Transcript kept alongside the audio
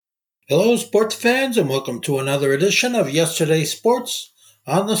Hello, sports fans, and welcome to another edition of Yesterday's Sports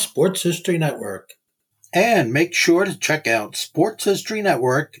on the Sports History Network. And make sure to check out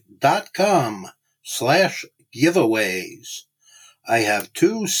sportshistorynetwork.com/giveaways. I have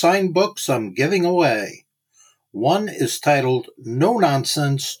 2 signed books I'm giving away. One is titled No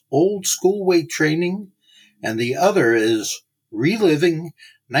Nonsense Old School Weight Training, and the other is Reliving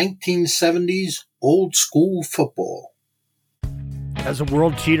 1970s Old School Football. As the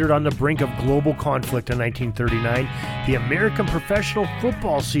world teetered on the brink of global conflict in 1939, the American professional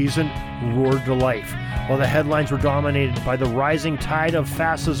football season roared to life. While the headlines were dominated by the rising tide of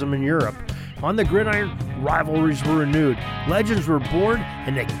fascism in Europe, on the gridiron, rivalries were renewed, legends were born,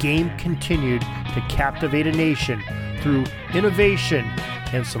 and the game continued to captivate a nation through innovation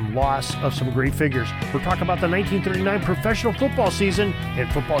and some loss of some great figures. We're talking about the 1939 professional football season and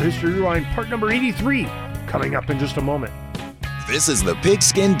Football History Rewind, part number 83, coming up in just a moment. This is the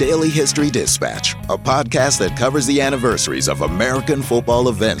Pigskin Daily History Dispatch, a podcast that covers the anniversaries of American football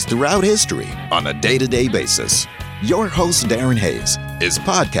events throughout history on a day-to-day basis. Your host, Darren Hayes, is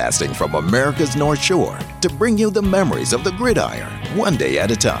podcasting from America's North Shore to bring you the memories of the gridiron, one day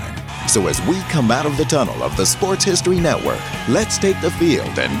at a time. So as we come out of the tunnel of the Sports History Network, let's take the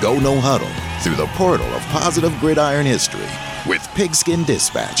field and go no huddle through the portal of positive gridiron history with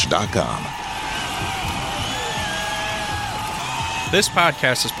pigskindispatch.com. This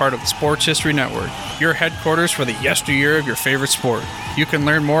podcast is part of the Sports History Network, your headquarters for the yesteryear of your favorite sport. You can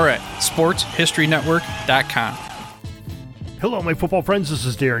learn more at sportshistorynetwork.com. Hello, my football friends. This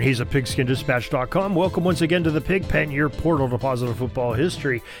is Darren Hayes of pigskindispatch.com. Welcome once again to the Pig Pen, your portal to positive football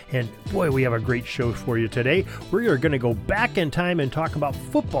history. And boy, we have a great show for you today. We are going to go back in time and talk about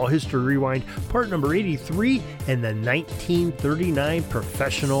Football History Rewind, part number 83, and the 1939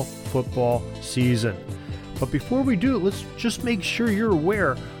 professional football season. But before we do, let's just make sure you're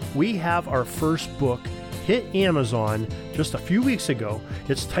aware we have our first book hit Amazon just a few weeks ago.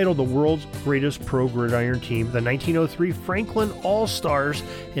 It's titled The World's Greatest Pro Gridiron Team, the 1903 Franklin All-Stars,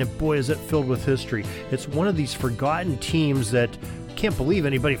 and boy, is it filled with history. It's one of these forgotten teams that I can't believe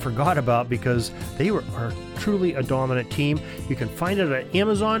anybody forgot about because they are truly a dominant team. You can find it at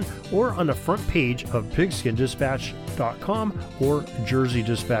Amazon or on the front page of pigskindispatch.com or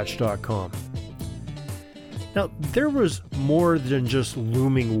jerseydispatch.com. Now, there was more than just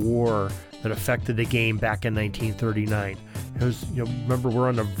looming war that affected the game back in 1939. It was, remember, we're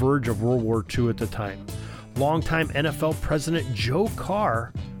on the verge of World War II at the time. Longtime NFL President Joe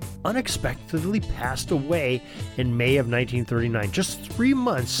Carr unexpectedly passed away in May of 1939, just 3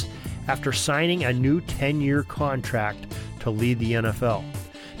 months after signing a new 10-year contract to lead the NFL.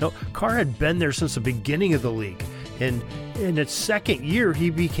 Now, Carr had been there since the beginning of the league, and in its second year, he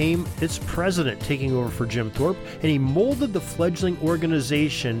became its president, taking over for Jim Thorpe, and he molded the fledgling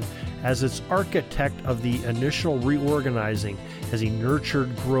organization as its architect of the initial reorganizing as he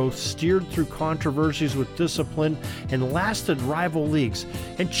nurtured growth, steered through controversies with discipline, and lasted rival leagues,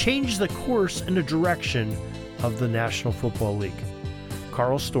 and changed the course and the direction of the National Football League.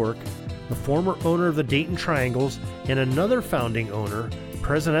 Carl Stork, the former owner of the Dayton Triangles and another founding owner,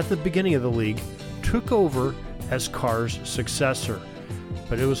 present at the beginning of the league, took over as Carr's successor.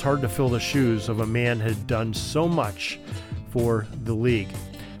 But it was hard to fill the shoes of a man who had done so much for the league.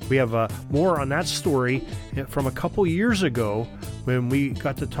 We have more on that story from a couple years ago when we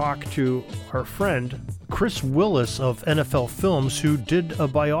got to talk to our friend Chris Willis of NFL Films, who did a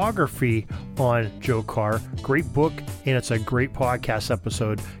biography on Joe Carr. Great book, and it's a great podcast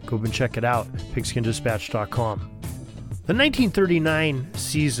episode. Go and check it out, pigskindispatch.com. The 1939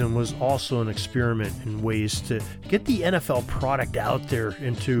 season was also an experiment in ways to get the NFL product out there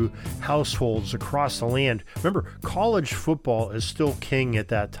into households across the land. Remember, college football is still king at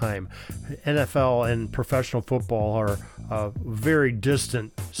that time. NFL and professional football are a very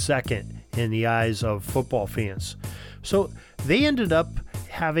distant second in the eyes of football fans. So they ended up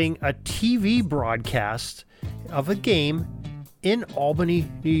having a TV broadcast of a game in Albany,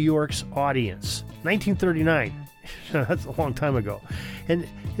 New York's audience. 1939. That's a long time ago. And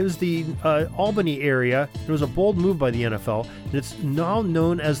it was the Albany area. It was a bold move by the NFL, and it's now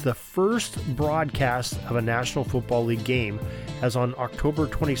known as the first broadcast of a National Football League game, as on October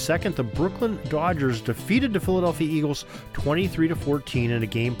 22nd, the Brooklyn Dodgers defeated the Philadelphia Eagles 23-14 in a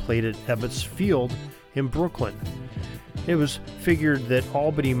game played at Ebbets Field in Brooklyn. It was figured that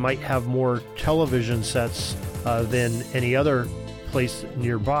Albany might have more television sets than any other place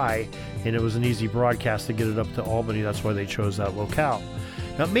nearby, and it was an easy broadcast to get it up to Albany. That's why they chose that locale.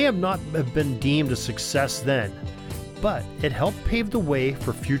 Now, it may have not have been deemed a success then, but it helped pave the way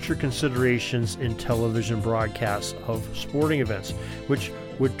for future considerations in television broadcasts of sporting events, which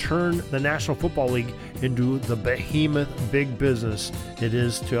would turn the National Football League into the behemoth big business it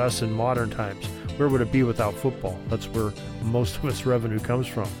is to us in modern times. Where would it be without football? That's where most of its revenue comes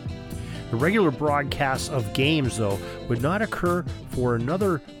from. The regular broadcasts of games, though, would not occur for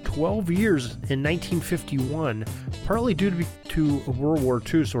another 12 years in 1951, partly due to World War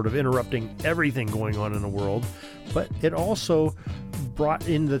II sort of interrupting everything going on in the world, but it also brought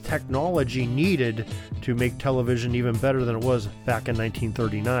in the technology needed to make television even better than it was back in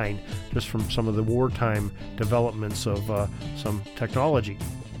 1939, just from some of the wartime developments of some technology.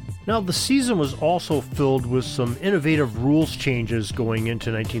 Now, the season was also filled with some innovative rules changes going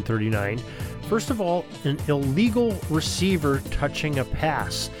into 1939. First of all, an illegal receiver touching a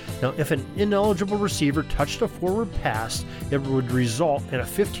pass. Now, if an ineligible receiver touched a forward pass, it would result in a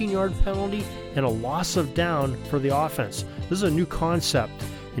 15-yard penalty and a loss of down for the offense. This is a new concept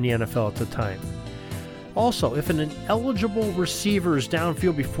in the NFL at the time. Also, if an ineligible receiver is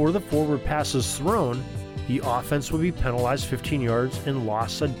downfield before the forward pass is thrown, the offense would be penalized 15 yards and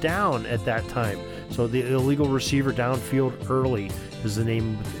loss a down at that time. So the illegal receiver downfield early is the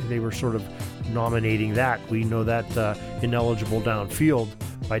name they were sort of nominating that. We know that ineligible downfield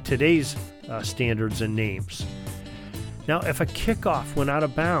by today's standards and names. Now, if a kickoff went out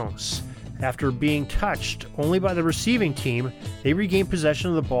of bounds after being touched only by the receiving team, they regained possession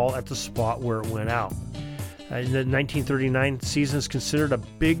of the ball at the spot where it went out. The 1939 season is considered a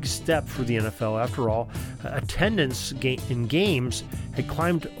big step for the NFL. After all, attendance in games had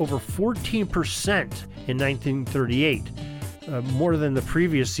climbed over 14% in 1938, more than the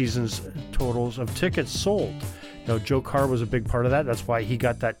previous season's totals of tickets sold. Now, Joe Carr was a big part of that. That's why he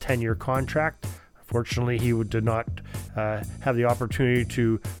got that 10-year contract. Fortunately, he did not have the opportunity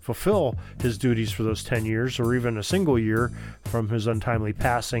to fulfill his duties for those 10 years or even a single year from his untimely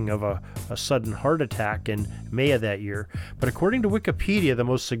passing of a sudden heart attack in May of that year. But according to Wikipedia, the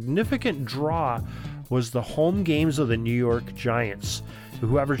most significant draw was the home games of the New York Giants,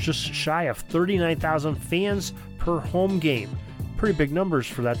 who averaged just shy of 39,000 fans per home game. Pretty big numbers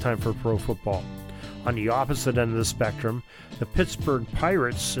for that time for pro football. On the opposite end of the spectrum, the Pittsburgh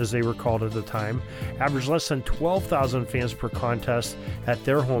Pirates, as they were called at the time, averaged less than 12,000 fans per contest at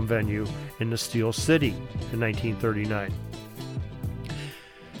their home venue in the Steel City in 1939.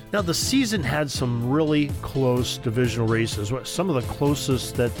 Now, the season had some really close divisional races, some of the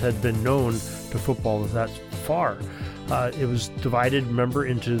closest that had been known to football that far. It was divided, remember,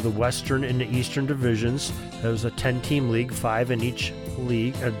 into the Western and the Eastern divisions. There was a 10-team league, 5 in each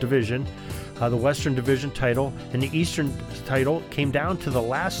league division. The Western Division title and the Eastern title came down to the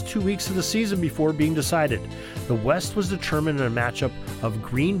last 2 weeks of the season before being decided. The West was determined in a matchup of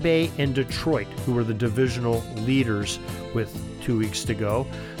Green Bay and Detroit, who were the divisional leaders with 2 weeks to go.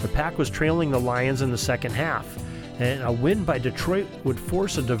 The Pack was trailing the Lions in the second half, and a win by Detroit would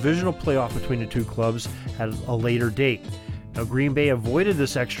force a divisional playoff between the two clubs at a later date. Now, Green Bay avoided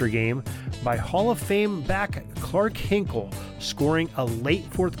this extra game by Hall of Fame back Clark Hinkle scoring a late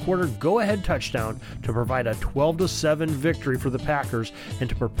fourth quarter go-ahead touchdown to provide a 12-7 victory for the Packers and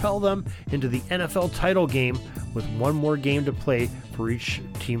to propel them into the NFL title game with one more game to play for each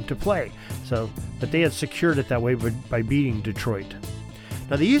team to play. But they had secured it that way by beating Detroit.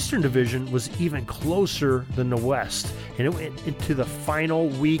 Now, the Eastern Division was even closer than the West, and it went into the final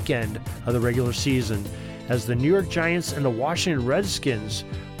weekend of the regular season as the New York Giants and the Washington Redskins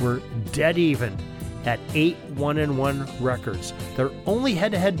were dead even at 8-1-1 records. Their only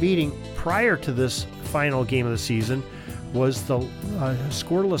head-to-head meeting prior to this final game of the season was the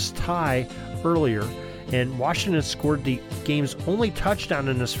scoreless tie earlier, and Washington scored the game's only touchdown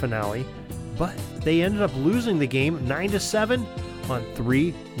in this finale, but they ended up losing the game 9-7 on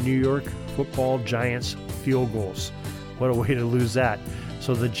 3 New York Football Giants field goals. What a way to lose that.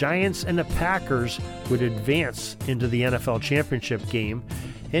 So the Giants and the Packers would advance into the NFL championship game,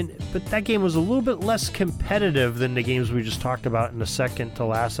 but that game was a little bit less competitive than the games we just talked about in the second to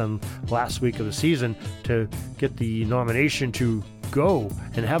last and last week of the season to get the nomination to go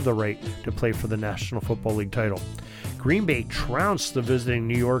and have the right to play for the National Football League title. Green Bay trounced the visiting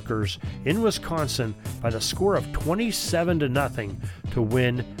New Yorkers in Wisconsin by the score of 27-0 to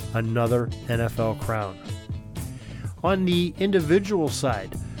win another NFL crown. On the individual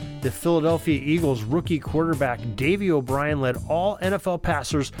side, the Philadelphia Eagles rookie quarterback Davey O'Brien led all NFL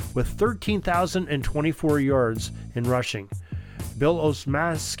passers with 13,024 yards in rushing. Bill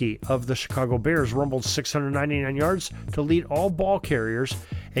Osmaski of the Chicago Bears rumbled 699 yards to lead all ball carriers,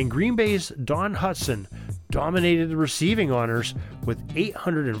 and Green Bay's Don Hutson dominated the receiving honors with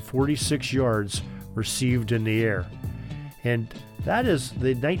 846 yards received in the air. And That is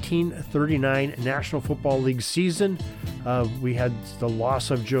the 1939 National Football League season. We had the loss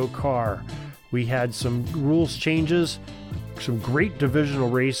of Joe Carr. We had some rules changes, some great divisional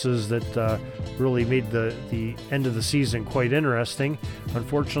races that really made the end of the season quite interesting.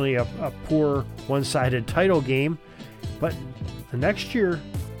 Unfortunately, a poor one-sided title game. But the next year,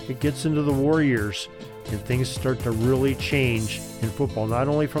 it gets into the war years, and things start to really change in football, not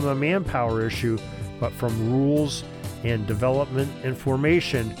only from a manpower issue, but from rules and development and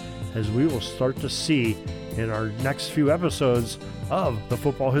formation, as we will start to see in our next few episodes of the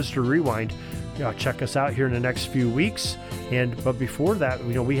Football History Rewind. Check us out here in the next few weeks. But before that,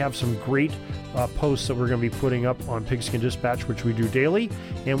 we have some great posts that we're going to be putting up on Pigskin Dispatch, which we do daily.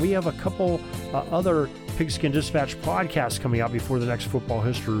 And we have a couple other Pigskin Dispatch podcasts coming out before the next Football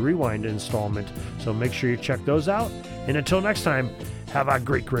History Rewind installment. So make sure you check those out. And until next time, have a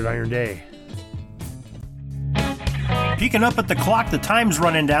great Gridiron Day. Peeking up at the clock, the time's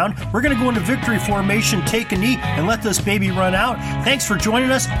running down. We're going to go into victory formation, take a knee, and let this baby run out. Thanks for joining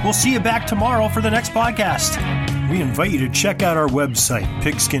us. We'll see you back tomorrow for the next podcast. We invite you to check out our website,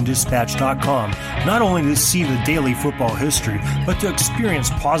 pigskinddispatch.com, not only to see the daily football history, but to experience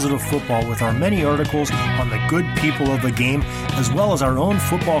positive football with our many articles on the good people of the game, as well as our own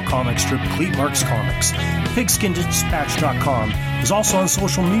football comic strip, Cleat Marks Comics. Pigskinddispatch.com is also on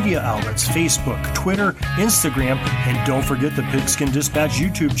social media outlets, Facebook, Twitter, Instagram, and don't forget the Pigskin Dispatch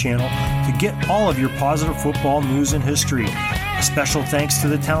YouTube channel to get all of your positive football news and history. A special thanks to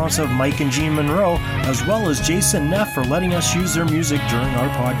the talents of Mike and Gene Monroe, as well as Jason Neff for letting us use their music during our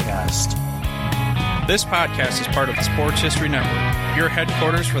podcast. This podcast is part of the Sports History Network, your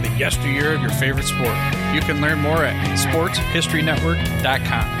headquarters for the yesteryear of your favorite sport. You can learn more at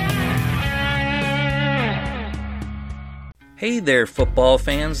sportshistorynetwork.com. Hey there, football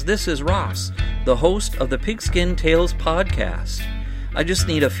fans. This is Ross, the host of the Pigskin Tales podcast. I just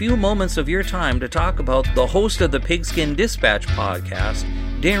need a few moments of your time to talk about the host of the Pigskin Dispatch podcast,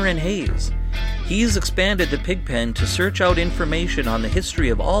 Darren Hayes. He's expanded the Pigpen to search out information on the history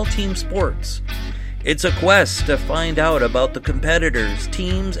of all team sports. It's a quest to find out about the competitors,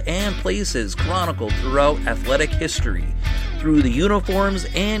 teams, and places chronicled throughout athletic history, through the uniforms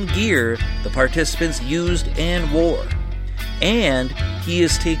and gear the participants used and wore. And he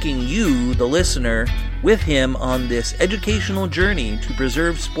is taking you, the listener, with him on this educational journey to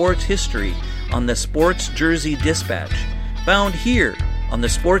preserve sports history on the Sports Jersey Dispatch, found here on the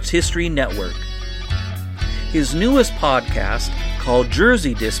Sports History Network. His newest podcast, called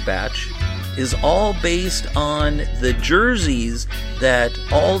Jersey Dispatch, is all based on the jerseys that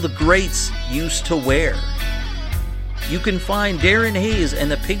all the greats used to wear. You can find Darren Hayes and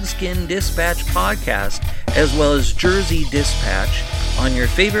the Pigskin Dispatch podcast, as well as Jersey Dispatch, on your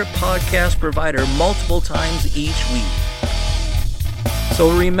favorite podcast provider multiple times each week. So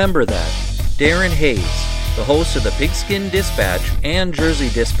remember that, Darren Hayes, the host of the Pigskin Dispatch and Jersey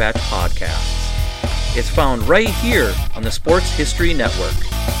Dispatch podcasts. It's found right here on the Sports History Network.